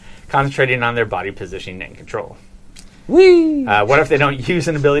cliff, concentrating on their body positioning and control. Whee! What if they don't use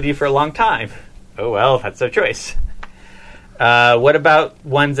an ability for a long time? Oh well, that's their choice. What about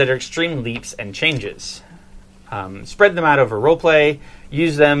ones that are extreme leaps and changes? Spread them out over roleplay.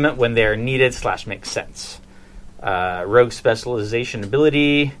 Use them when they are needed / make sense. Rogue specialization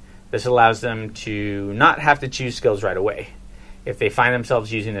ability. This allows them to not have to choose skills right away. If they find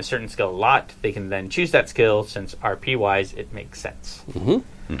themselves using a certain skill a lot, they can then choose that skill, since RP-wise it makes sense.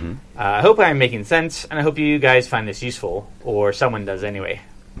 I hope I'm making sense, and I hope you guys find this useful, or someone does anyway.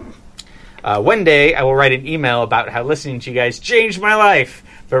 One day, I will write an email about how listening to you guys changed my life.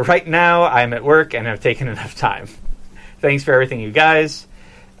 But right now, I'm at work and have taken enough time. Thanks for everything, you guys.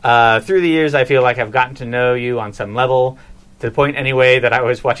 Through the years, I feel like I've gotten to know you on some level, to the point anyway that I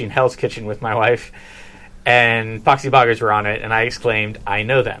was watching Hell's Kitchen with my wife, and Poxy Boggers were on it, and I exclaimed, "I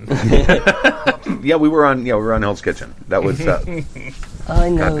know them." Yeah, we were on Hell's Kitchen. That was I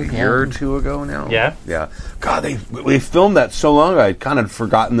know a year or two ago now. Yeah? Yeah. God, we filmed that so long ago, I'd kind of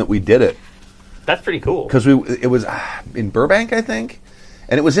forgotten that we did it. That's pretty cool. Because it was in Burbank, I think,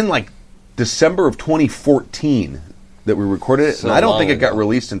 and it was in like December of 2014 that we recorded it, So and I don't long think it got ago.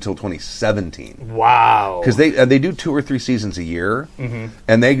 released until 2017. Wow. Because they do 2 or 3 seasons a year,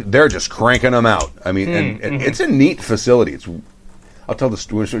 and they're just cranking them out. I mean, and it's a neat facility. I'll tell the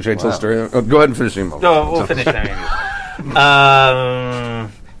story. Should I tell the story? Oh, go ahead and finish the email. No, we'll finish that.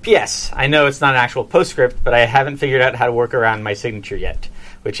 P.S. I know it's not an actual postscript, but I haven't figured out how to work around my signature yet,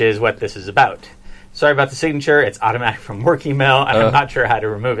 which is what this is about. Sorry about the signature. It's automatic from work email, and I'm not sure how to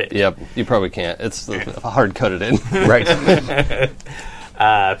remove it. Yep, you probably can't. It's hard coded in. Right.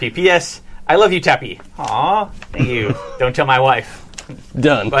 P.P.S. I love you, Tappy. Aw, thank you. Don't tell my wife.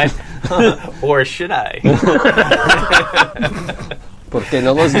 Done. But, or should I? Porque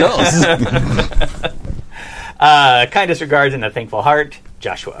no los dos. Kindest regards and a thankful heart,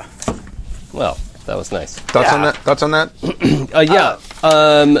 Joshua. Well, that was nice. Thoughts on that? Thoughts on that? Yeah.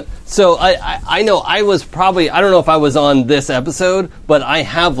 So I know I was probably, I don't know if I was on this episode, but I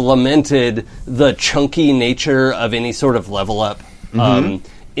have lamented the chunky nature of any sort of level up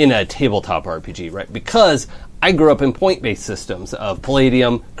in a tabletop RPG, right? Because I grew up in point-based systems of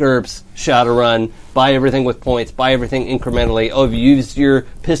Palladium, GURPS, Shadowrun, buy everything with points, buy everything incrementally. Oh, have you used your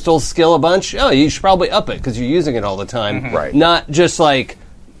pistol skill a bunch? Oh, you should probably up it because you're using it all the time. Right. Not just like,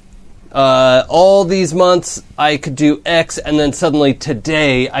 all these months I could do X, and then suddenly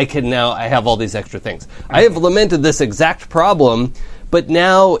today I have all these extra things. I have lamented this exact problem, but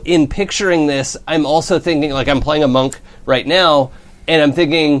now in picturing this, I'm also thinking, like I'm playing a monk right now, and I'm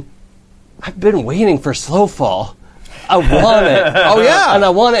thinking, I've been waiting for Slowfall. I want it. Oh, yeah. And I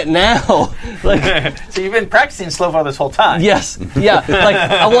want it now. Like, So you've been practicing Slowfall this whole time. yes, yeah. Like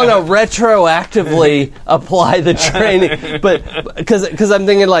I want to retroactively apply the training, but because I'm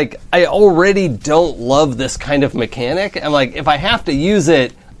thinking like I already don't love this kind of mechanic. I'm like, if I have to use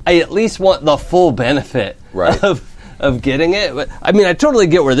it, I at least want the full benefit Right. of getting it. But I mean, I totally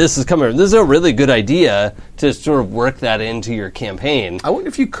get where this is coming from. This is a really good idea to sort of work that into your campaign, I wonder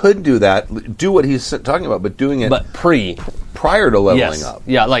if you could do that, do what he's talking about, but doing it but prior to leveling yes. up.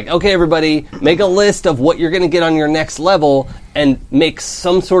 Yeah, like, okay, everybody, make a list of what you're going to get on your next level and make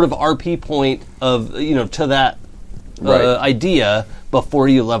some sort of RP point of, to that Right. idea before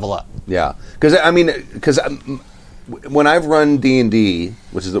you level up. Yeah, because when I've run D&D,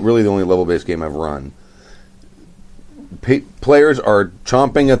 which is really the only level-based game I've run, players are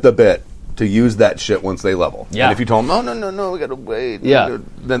chomping at the bit to use that shit once they level. Yeah. And if you tell them, no, we got to wait. Yeah.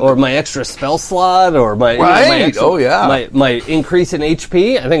 Then Or my extra spell slot, or my, Right. my extra, Oh, yeah. my increase in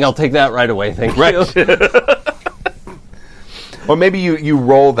HP, I think I'll take that right away, thank you. Or maybe you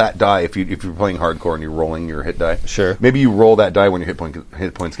roll that die if you're playing hardcore and you're rolling your hit die. Sure. Maybe you roll that die when your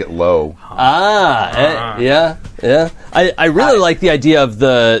hit points get low. Yeah. I really like the idea of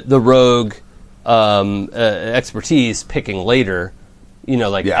the rogue expertise picking later,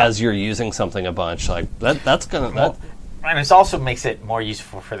 Yeah. as you're using something a bunch. Like that's gonna. And it also makes it more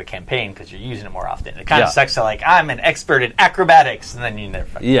useful for the campaign because you're using it more often. It kind of Yeah. sucks to like, I'm an expert in acrobatics, and then you never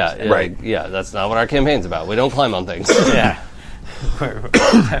fucking use it. Right. Yeah, that's not what our campaign's about. We don't climb on things. Yeah.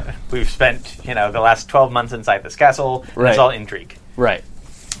 We've spent, the last 12 months inside this castle, and Right. it's all intrigue. Right.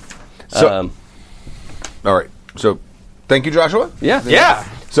 So, all right. So, thank you, Joshua. Yeah. Yeah.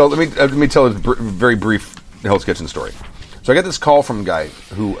 So let me tell a very brief Hell's Kitchen story. So I got this call from a guy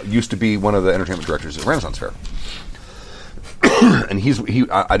who used to be one of the entertainment directors at Renaissance Fair, and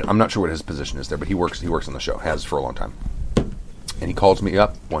I'm not sure what his position is there, but he works on the show, has for a long time. And he calls me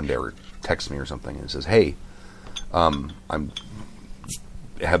up one day or texts me or something and says, "Hey,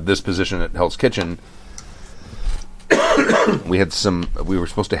 have this position at Hell's Kitchen. We were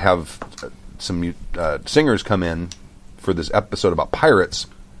supposed to have some singers come in for this episode about pirates,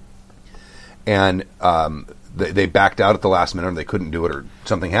 and they backed out at the last minute, or they couldn't do it, or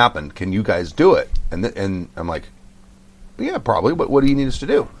something happened. Can you guys do it?" And I'm like, "Yeah, probably. But what do you need us to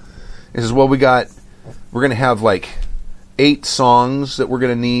do?" He says, "Well, we're going to have like 8 songs that we're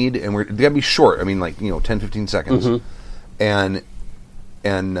going to need, and they're going to be short. I mean, like 10, 15 seconds, and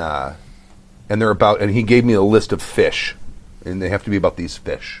they're about." And he gave me a list of fish, and they have to be about these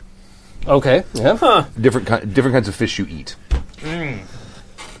fish. Okay. Yeah. Different kinds of fish you eat.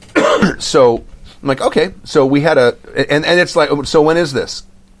 So I'm like, okay. So we had and it's like, so when is this?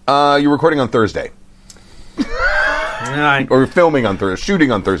 You're recording on Thursday. Or filming on Thursday,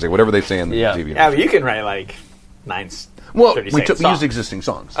 shooting on Thursday, whatever they say in the TV. Yeah, but you can write like 30 we songs. used existing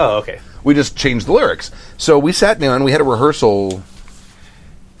songs. Oh, okay. We just changed the lyrics. So we sat down, we had a rehearsal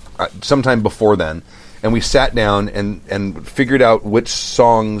sometime before then, and we sat down and figured out which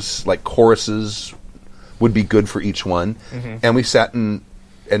songs, like choruses, would be good for each one. Mm-hmm. And we sat and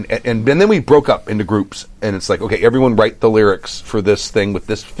then we broke up into groups, and it's like, okay, everyone write the lyrics for this thing with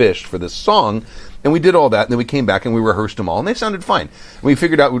this fish for this song. And we did all that, and then we came back and we rehearsed them all, and they sounded fine. And we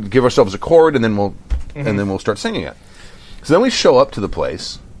figured out we'd give ourselves a chord, and then we'll start singing it. So then we show up to the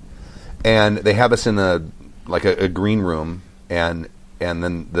place, and they have us in a green room, and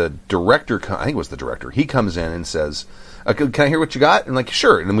then the director, I think it was the director, he comes in and says, "Can I hear what you got?" And I'm like,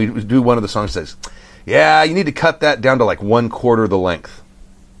 sure. And then we do one of the songs. Says, "Yeah, you need to cut that down to like 1/4 the length.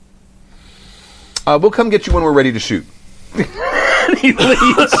 We'll come get you when we're ready to shoot." And he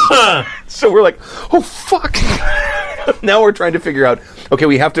leaves. So we're like, oh fuck. Now we're trying to figure out, okay,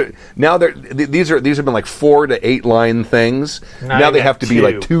 we have to, now these have been like 4 to 8 line things. Now they have to be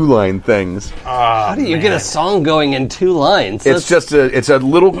like 2 line things. How do you get a song going in 2 lines? It's just it's a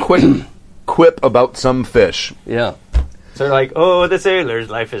little quick quip about some fish. Yeah. So they're like, oh, the sailor's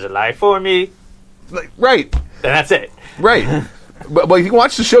life is a life for me. Right. And that's it. Right. But if you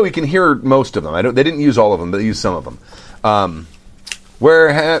watch the show, you can hear most of them. They didn't use all of them, but they used some of them.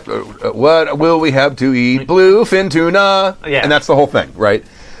 What will we have to eat? Bluefin tuna. Yeah. And that's the whole thing, right?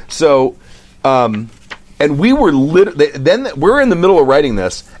 So, and we were then we're in the middle of writing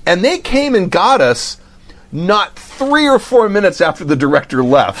this, and they came and got us not 3 or 4 minutes after the director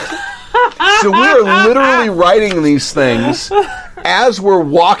left. So we are literally writing these things as we're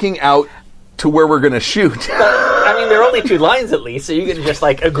walking out to where we're going to shoot. I mean, there are only 2 lines at least, so you can just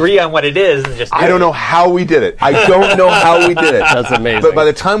like agree on what it is and just. I don't know how we did it. I don't know how we did it. That's amazing. But by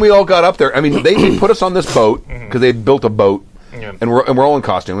the time we all got up there, I mean, they put us on this boat because they built a boat, and we're all in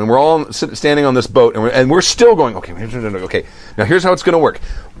costume, and we're all standing on this boat, and we're still going. Okay. Now here's how it's going to work.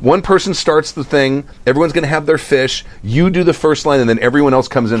 One person starts the thing. Everyone's going to have their fish. You do the first line, and then everyone else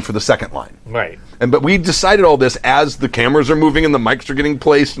comes in for the second line. Right. But we decided all this as the cameras are moving and the mics are getting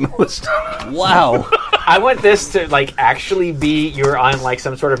placed and all this stuff. Wow. I want this to like actually be you're on like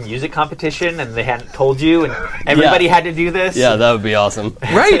some sort of music competition and they hadn't told you and everybody had to do this. Yeah, that would be awesome.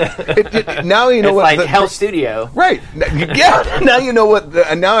 Right. Now you know it's what like Hell Studio. Right. Yeah. Now you know what.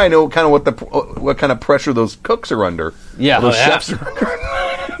 Now I know kind of what kind of pressure those cooks are under. Yeah. Those chefs are under.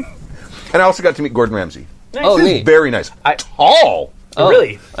 And I also got to meet Gordon Ramsay. Nice. Oh, He's neat. very nice. Tall. Oh,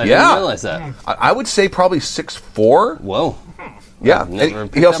 really? I didn't realize that. I would say probably 6'4". Whoa. Yeah. Never And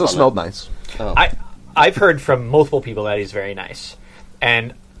picked he also up on smelled that. nice. Oh. I've heard from multiple people that he's very nice.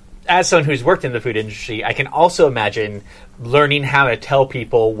 And as someone who's worked in the food industry, I can also imagine learning how to tell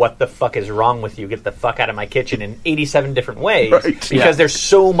people what the fuck is wrong with you, get the fuck out of my kitchen in 87 different ways. Right. Because there's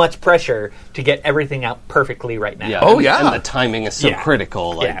so much pressure to get everything out perfectly right now. Yeah. Oh, and, yeah. And the timing is so Yeah.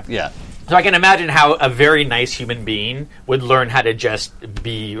 critical. Like, Yeah. yeah. So I can imagine how a very nice human being would learn how to just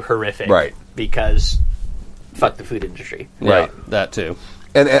be horrific. Right. Because fuck the food industry. Yeah, Right. that too.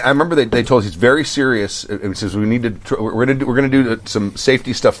 And I remember they told us he's very serious. He says we need to. We're going to do some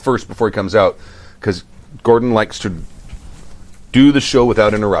safety stuff first before he comes out because Gordon likes to do the show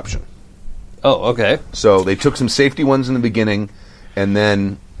without interruption. Oh, okay. So they took some safety ones in the beginning, and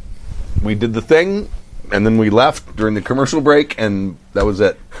then we did the thing, and then we left during the commercial break, and that was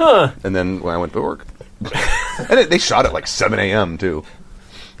it. Huh. And then I went to work, and they shot at like 7 a.m. too.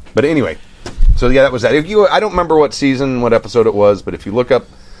 But anyway. So yeah, that was that. I don't remember what season, what episode it was, but if you look up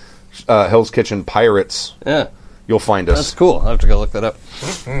Hell's Kitchen Pirates, Yeah. you'll find us. That's cool. I'll have to go look that up.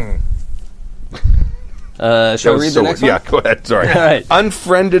 Shall we read the next one? Yeah, go ahead. Sorry. All right.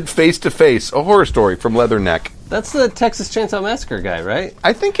 Unfriended Face to Face, a horror story from Leatherneck. That's the Texas Chainsaw Massacre guy, right?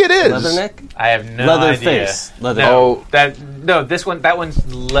 I think it is. Leatherneck? I have no Leatherface. idea. Leather. Oh. That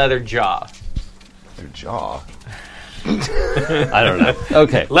one's Leather Jaw. Their jaw. I don't know.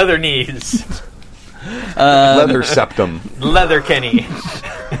 Okay. Leather Knees. Leather Septum. Leather Kenny.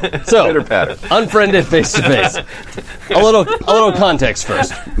 So, Pitter patter. unfriended face to face. A little context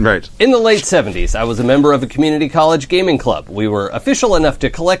first. Right. In the late 70s, I was a member of a community college gaming club. We were official enough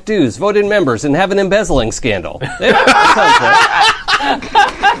to collect dues, vote in members, and have an embezzling scandal. Yeah, that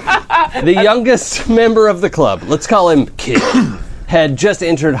sounds right. The youngest member of the club, let's call him Kid, had just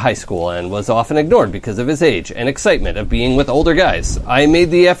entered high school and was often ignored because of his age and excitement of being with older guys. I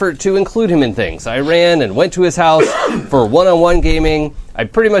made the effort to include him in things. I ran and went to his house for one-on-one gaming. I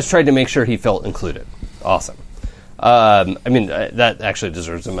pretty much tried to make sure he felt included. Awesome. That actually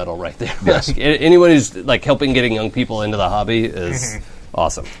deserves a medal right there. Yes. Anyone who's like helping getting young people into the hobby is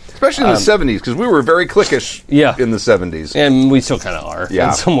awesome. Especially in the 70s, because we were very cliquish in the 70s. And we still kind of are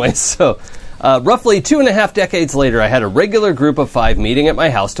in some ways. So, roughly 2.5 decades later, I had a regular group of 5 meeting at my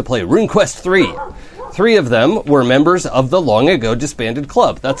house to play RuneQuest 3. 3 of them were members of the long ago disbanded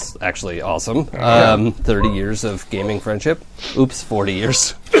club. That's actually awesome. 30 years of gaming friendship. Oops, 40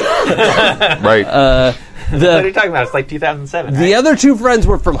 years. Right. What are you talking about? It's like 2007. The other 2 friends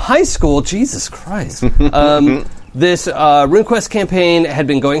were from high school. Jesus Christ. This RuneQuest campaign had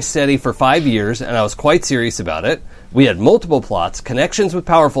been going steady for 5 years, and I was quite serious about it. We had multiple plots, connections with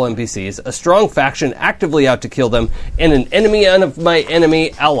powerful NPCs, a strong faction actively out to kill them, and an enemy of my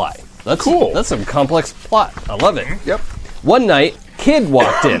enemy ally. That's cool. That's some complex plot. I love it. Yep. One night, Kid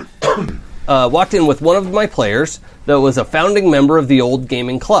walked in. Walked in with one of my players that was a founding member of the old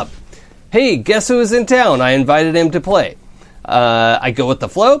gaming club. Hey, guess who is in town? I invited him to play. I go with the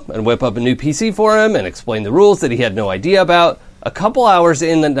flow and whip up a new PC for him and explain the rules that he had no idea about. A couple hours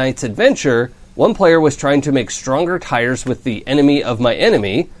in the night's adventure, one player was trying to make stronger tires with the enemy of my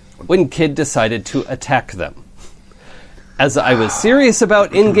enemy when Kid decided to attack them. As I was serious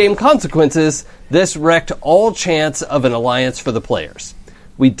about in-game consequences, this wrecked all chance of an alliance for the players.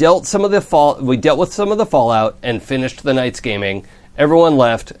 We dealt with some of the fallout and finished the night's gaming. Everyone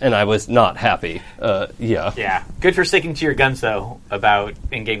left, and I was not happy. Yeah. Good for sticking to your guns, though, about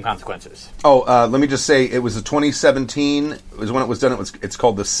in-game consequences. Oh, let me just say, it was a 2017. It was when it was done. It's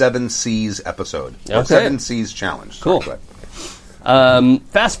called the 7 Seas episode. Or 7 Seas Challenge. Cool.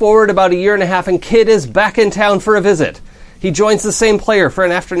 Fast forward about 1.5 years, and Kid is back in town for a visit. He joins the same player for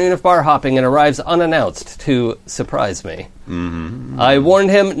an afternoon of bar hopping and arrives unannounced to surprise me. Mm-hmm. I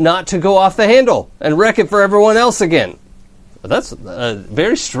warned him not to go off the handle and wreck it for everyone else again. That's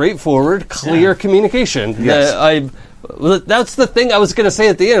very straightforward, clear communication. Yes. That's the thing I was going to say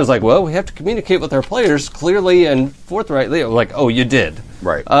at the end. I was like, well, we have to communicate with our players clearly and forthrightly. I'm like, oh, you did.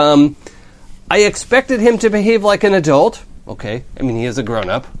 Right. I expected him to behave like an adult. Okay. I mean, he is a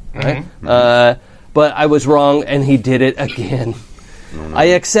grown-up, right? Mm-hmm. But I was wrong, and he did it again. Mm-hmm. I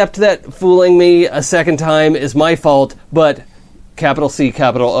accept that fooling me a second time is my fault, but capital C,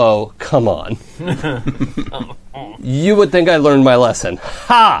 capital O, come on. You would think I learned my lesson.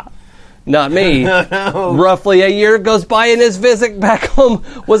 Ha! Not me. Roughly 1 year goes by, and his visit back home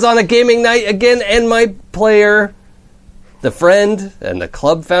was on a gaming night again, and my player, the friend and the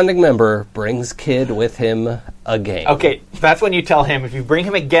club founding member, brings Kid with him again. Okay, that's when you tell him, if you bring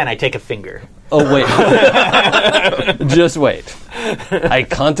him again, I take a finger. Oh, wait. Just wait. I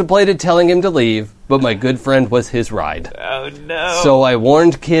contemplated telling him to leave, but my good friend was his ride. Oh, no. So I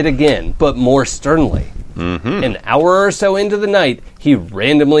warned Kid again, but more sternly. Mm-hmm. An hour or so into the night, he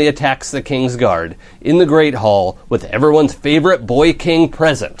randomly attacks the King's Guard in the Great Hall with everyone's favorite boy king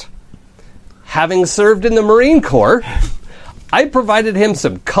present. Having served in the Marine Corps, I provided him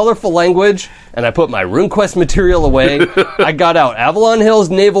some colorful language, and I put my RuneQuest material away. I got out Avalon Hill's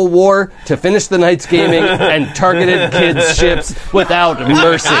Naval War to finish the night's gaming and targeted Kid's ships without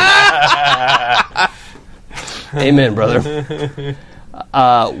mercy. Amen, brother.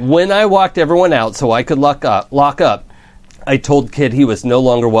 When I walked everyone out so I could lock up, I told Kid he was no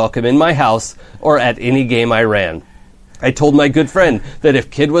longer welcome in my house or at any game I ran. I told my good friend that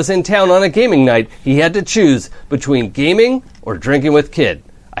if Kid was in town on a gaming night, he had to choose between gaming or drinking with Kid.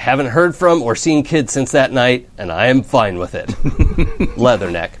 I haven't heard from or seen Kid since that night, and I am fine with it.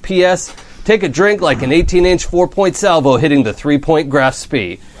 Leatherneck. P.S. Take a drink like an 18-inch 4-point salvo hitting the 3-point graph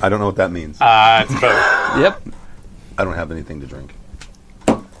spee. I don't know what that means. It's both. Yep. I don't have anything to drink.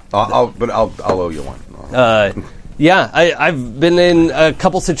 I'll owe you one. Yeah, I've been in a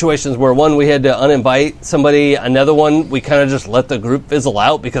couple situations where one, we had to uninvite somebody. Another one, we kind of just let the group fizzle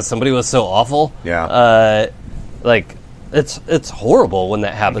out because somebody was so awful. Yeah. It's horrible when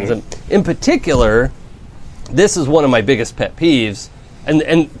that happens. Mm-hmm. And in particular, this is one of my biggest pet peeves.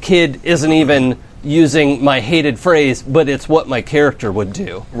 And Kid isn't even using my hated phrase, but it's what my character would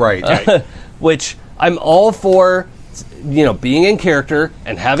do. Right. Which I'm all for, being in character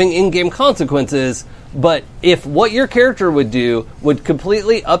and having in-game consequences. But if what your character would do would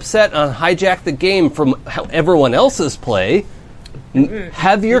completely upset and hijack the game from how everyone else's play,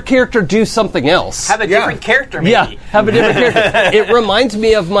 have your character do something else. Have a different character, maybe. Yeah, have a different character. It reminds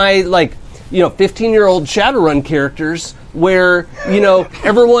me of my, 15-year-old Shadowrun characters where,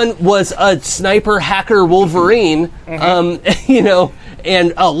 everyone was a sniper, hacker, Wolverine,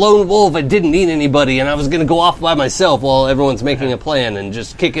 and a lone wolf that didn't need anybody, and I was going to go off by myself while everyone's making a plan and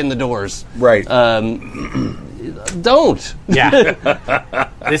just kick in the doors. Right. Don't. Yeah.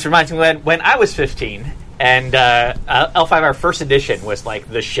 This reminds me when I was 15, And L5R first edition was like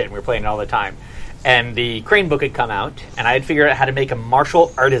the shit. We were playing it all the time. And the Crane book had come out, and I had figured out how to make a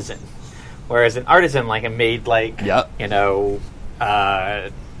martial artisan. Whereas an artisan, like, I made, like,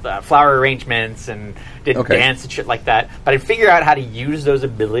 flower arrangements and did dance and shit like that. But I figured out how to use those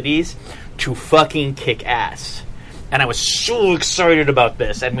abilities to fucking kick ass. And I was so excited about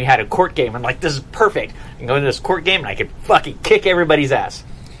this. And we had a court game. I'm like, this is perfect. I can go into this court game and I can fucking kick everybody's ass.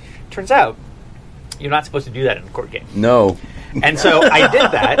 Turns out, you're not supposed to do that in a court game. No. And so I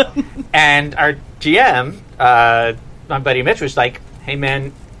did that. And our GM, my buddy Mitch, was like, hey,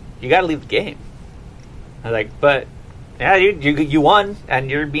 man, you got to leave the game. I was like, but, yeah, you won, and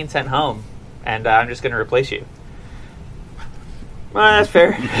you're being sent home. And I'm just going to replace you. Well, that's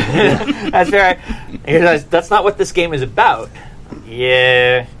fair. That's fair. He goes, that's not what this game is about.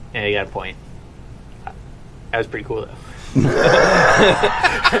 Yeah, you got a point. That was pretty cool, though.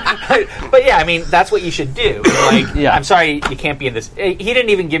 But yeah, I mean, that's what you should do. Like, I'm sorry, you can't be in this. He didn't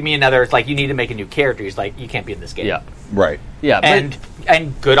even give me another. It's like, you need to make a new character. He's like, you can't be in this game. Yeah, right. Yeah,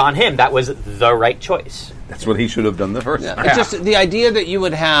 and good on him. That was the right choice. That's what he should have done the first time. It's just the idea that you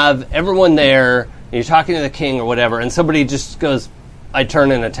would have everyone there, and you're talking to the king or whatever, and somebody just goes, I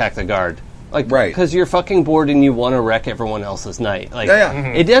turn and attack the guard. Like, because you're fucking bored and you want to wreck everyone else's night. Like,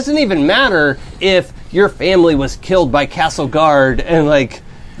 it doesn't even matter if your family was killed by Castle Guard and, like,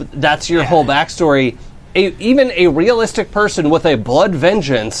 that's your whole backstory. Even a realistic person with a blood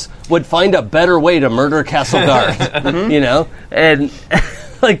vengeance would find a better way to murder Castle Guard, you know? And,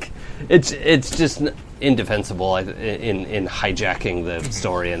 like, it's just indefensible in hijacking the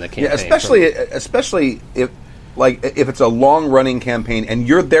story and the campaign. Yeah, especially if it's a long-running campaign and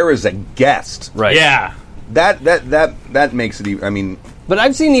you're there as a guest. Right. Yeah. That makes it, I mean... But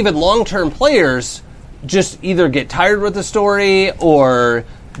I've seen even long-term players just either get tired with the story or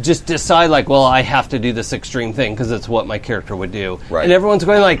just decide, like, well, I have to do this extreme thing because it's what my character would do. Right. And everyone's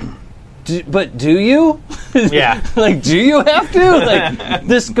going like, but do you? Yeah. Like, do you have to? Like,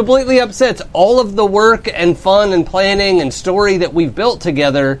 this completely upsets all of the work and fun and planning and story that we've built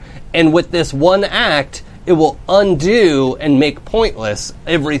together, and with this one act... it will undo and make pointless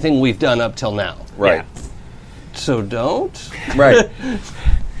everything we've done up till now. Right. Yeah. So don't. Right.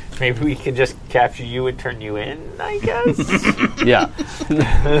 Maybe we can just capture you and turn you in, I guess. Yeah.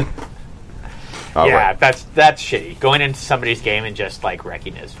 Yeah, that's shitty. Going into somebody's game and just like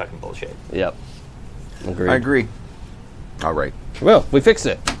wrecking it is fucking bullshit. Yep. Agreed. I agree. All right. Well, we fixed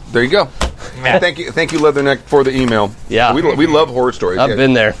it. There you go. Yeah. Thank you, Leatherneck, for the email. Yeah. We love horror stories. I've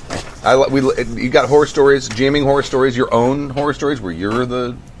been there. You got horror stories, jamming horror stories, your own horror stories where you're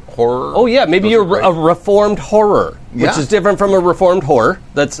the horror. Oh yeah, maybe you're a reformed horror, which is different from a reformed horror.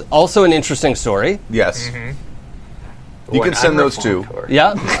 That's also an interesting story. Yes. Mm-hmm. You can send those too. Horror.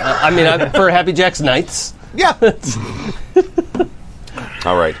 Yeah. I mean, for Happy Jack's Nights. Yeah.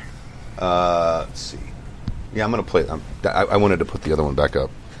 All right. Let's see. Yeah, I'm going to play. I wanted to put the other one back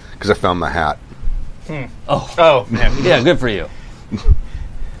up because I found my hat. Oh, yeah, good for you.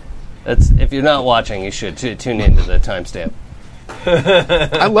 If you're not watching, you should tune into the timestamp.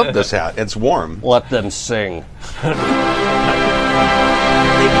 I love this hat. It's warm. Let them sing. They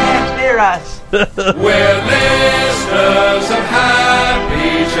can't hear us. We're listeners of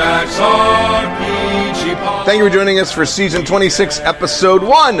Happy Jack's RPG Podcast. Thank you for joining us for Season 26, Episode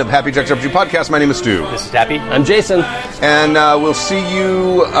 1 of Happy Jack's RPG Podcast. My name is Stu. This is Happy. I'm Jason. And we'll see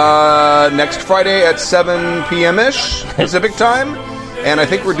you next Friday at 7 p.m.-ish Pacific Time. And I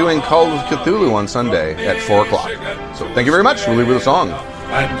think we're doing Call of Cthulhu on Sunday at 4 o'clock. So thank you very much. We'll leave you with a song.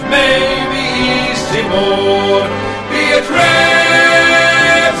 And maybe East Timor be a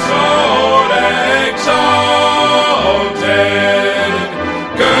trade so exalted.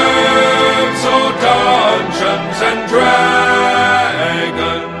 Girls or Dungeons and Dragons.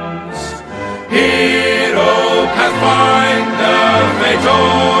 Hero, Pathfinder, fate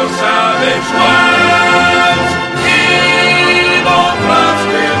or savage lands. Evil plots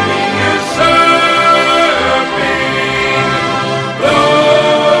will be usurping.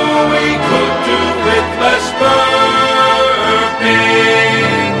 Though we could do with less burping.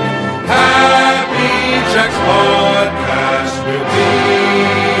 Happy Jack's podcast will be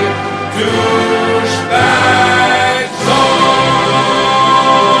douchebags all.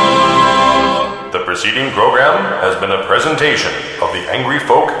 The preceding program has been a presentation of the Angry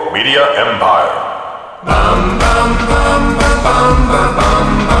Folk Media Empire.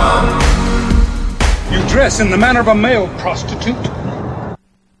 You dress in the manner of a male prostitute.